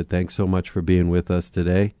heaven. David, thanks so much for being with us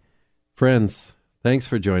today. Friends, thanks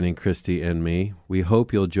for joining Christy and me. We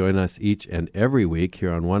hope you'll join us each and every week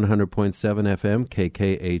here on 100.7 FM,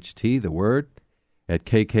 KKHT, The Word, at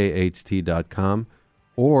kkht.com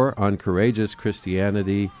or on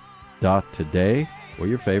courageouschristianity.today or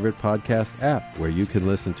your favorite podcast app where you can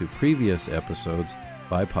listen to previous episodes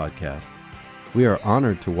by podcast. We are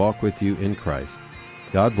honored to walk with you in Christ.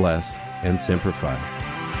 God bless and Semper Fi.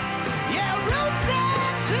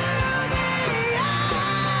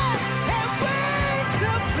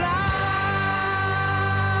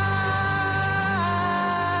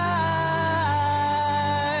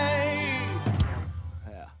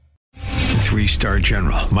 Three-star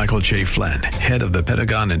General Michael J. Flynn, head of the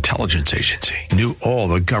Pentagon Intelligence Agency, knew all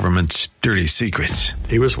the government's dirty secrets.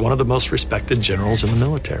 He was one of the most respected generals in the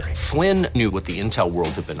military. Flynn knew what the intel world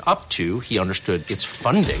had been up to. He understood its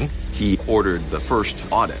funding. He ordered the first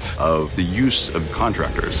audit of the use of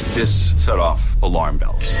contractors. This set off alarm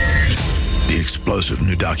bells. The explosive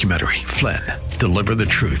new documentary, Flynn, Deliver the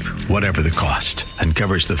Truth, Whatever the Cost,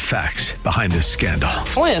 uncovers the facts behind this scandal.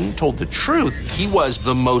 Flynn told the truth. He was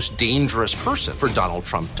the most dangerous person for Donald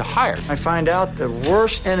Trump to hire. I find out the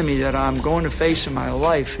worst enemy that I'm going to face in my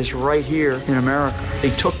life is right here in America. They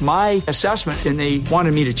took my assessment and they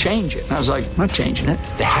wanted me to change it. And I was like, I'm not changing it.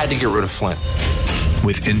 They had to get rid of Flynn.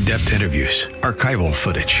 With in-depth interviews, archival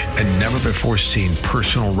footage, and never-before-seen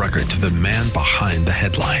personal records of the man behind the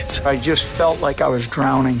headlines. I just felt like I was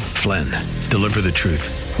drowning. Flynn, Deliver the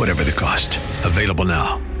Truth, Whatever the Cost. Available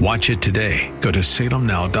now. Watch it today. Go to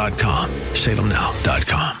salemnow.com.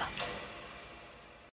 salemnow.com.